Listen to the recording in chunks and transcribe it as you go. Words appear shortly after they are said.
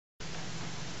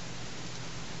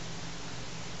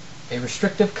A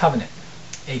restrictive covenant.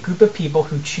 A group of people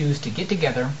who choose to get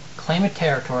together, claim a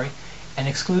territory, and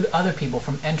exclude other people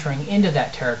from entering into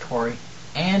that territory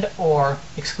and or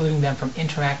excluding them from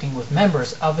interacting with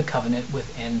members of the covenant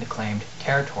within the claimed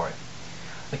territory.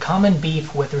 The common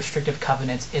beef with restrictive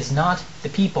covenants is not the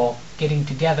people getting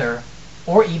together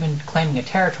or even claiming a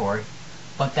territory,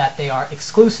 but that they are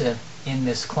exclusive in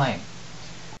this claim.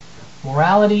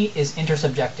 Morality is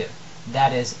intersubjective.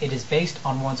 That is, it is based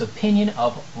on one's opinion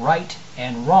of right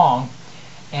and wrong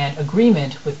and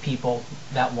agreement with people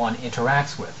that one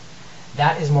interacts with.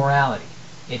 That is morality.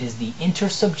 It is the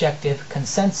intersubjective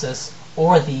consensus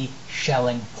or the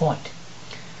Schelling point.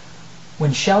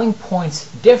 When Schelling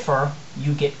points differ,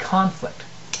 you get conflict.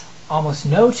 Almost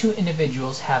no two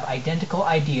individuals have identical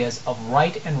ideas of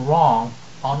right and wrong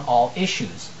on all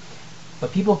issues.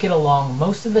 But people get along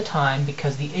most of the time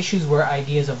because the issues where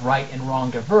ideas of right and wrong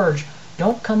diverge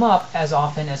don't come up as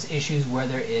often as issues where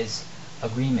there is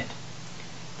agreement.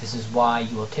 This is why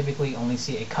you will typically only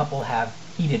see a couple have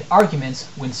heated arguments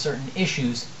when certain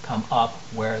issues come up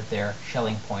where their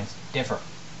Schelling points differ.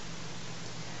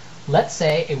 Let's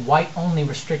say a white-only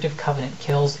restrictive covenant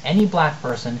kills any black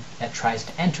person that tries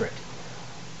to enter it.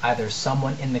 Either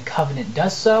someone in the covenant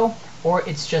does so, or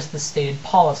it's just the stated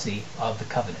policy of the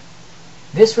covenant.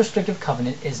 This restrictive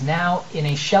covenant is now in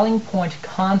a Schelling point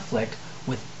conflict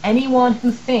with anyone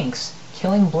who thinks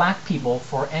killing black people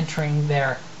for entering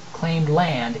their claimed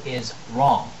land is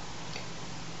wrong.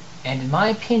 And in my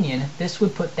opinion, this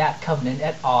would put that covenant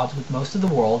at odds with most of the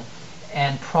world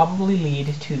and probably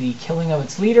lead to the killing of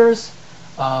its leaders,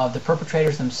 the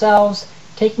perpetrators themselves,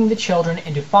 taking the children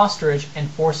into fosterage and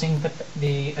forcing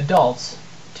the adults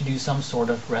to do some sort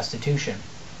of restitution.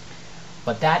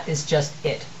 But that is just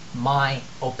it. My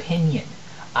opinion.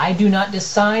 I do not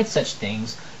decide such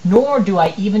things, nor do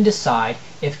I even decide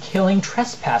if killing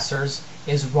trespassers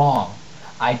is wrong.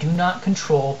 I do not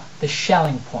control the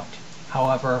Schelling point.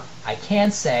 However, I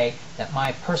can say that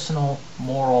my personal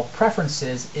moral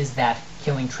preferences is that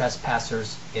killing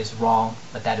trespassers is wrong,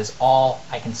 but that is all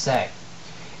I can say.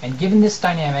 And given this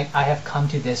dynamic, I have come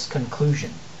to this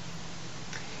conclusion.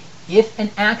 If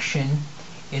an action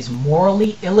is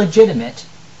morally illegitimate,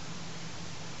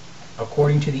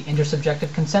 according to the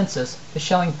intersubjective consensus, the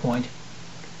Schelling point,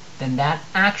 then that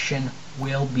action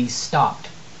will be stopped.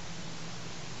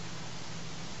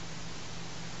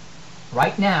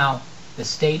 Right now, the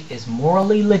state is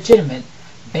morally legitimate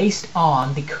based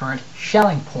on the current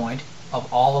Schelling point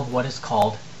of all of what is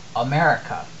called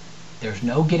America. There's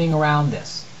no getting around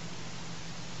this.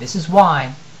 This is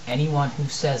why anyone who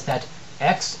says that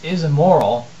X is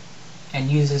immoral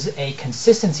and uses a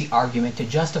consistency argument to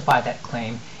justify that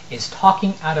claim is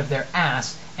talking out of their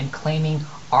ass and claiming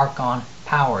Archon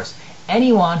powers.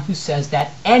 Anyone who says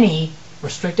that any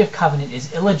restrictive covenant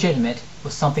is illegitimate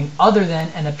with something other than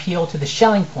an appeal to the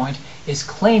Schelling point is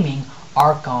claiming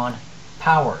Archon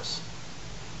powers.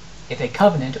 If a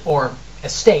covenant or a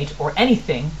state or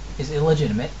anything is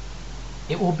illegitimate,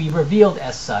 it will be revealed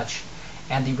as such,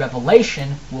 and the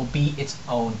revelation will be its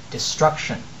own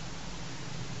destruction.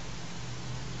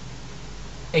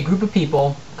 A group of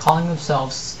people calling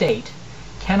themselves state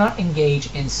cannot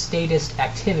engage in statist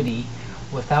activity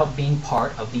without being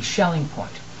part of the Schelling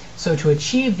point. So to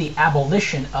achieve the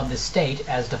abolition of the state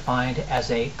as defined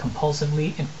as a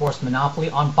compulsively enforced monopoly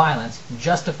on violence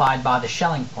justified by the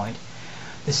Schelling point,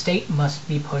 the state must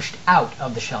be pushed out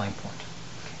of the Schelling point.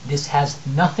 This has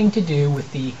nothing to do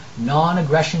with the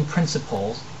non-aggression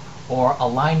principles or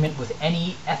alignment with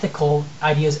any ethical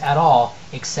ideas at all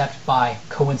except by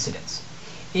coincidence.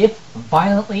 If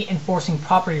violently enforcing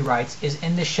property rights is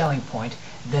in the Schelling point,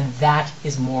 then that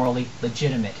is morally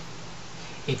legitimate.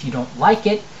 If you don't like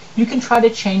it, you can try to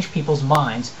change people's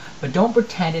minds, but don't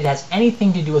pretend it has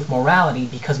anything to do with morality,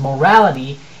 because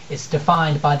morality is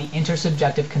defined by the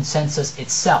intersubjective consensus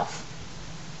itself.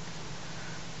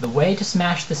 The way to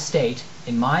smash the state,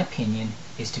 in my opinion,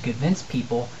 is to convince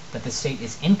people that the state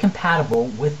is incompatible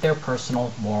with their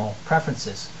personal moral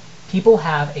preferences. People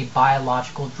have a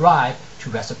biological drive to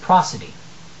reciprocity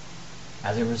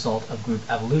as a result of group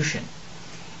evolution.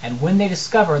 And when they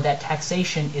discover that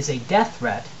taxation is a death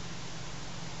threat,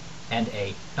 and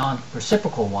a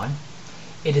non-reciprocal one,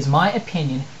 it is my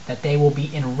opinion that they will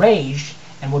be enraged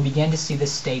and will begin to see the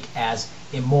state as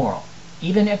immoral.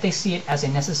 Even if they see it as a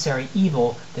necessary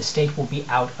evil, the state will be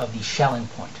out of the Schelling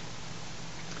point.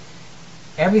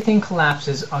 Everything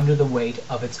collapses under the weight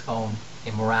of its own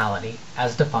immorality,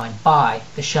 as defined by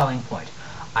the Schelling point.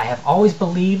 I have always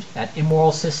believed that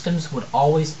immoral systems would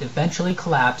always eventually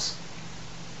collapse,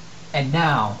 and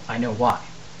now I know why.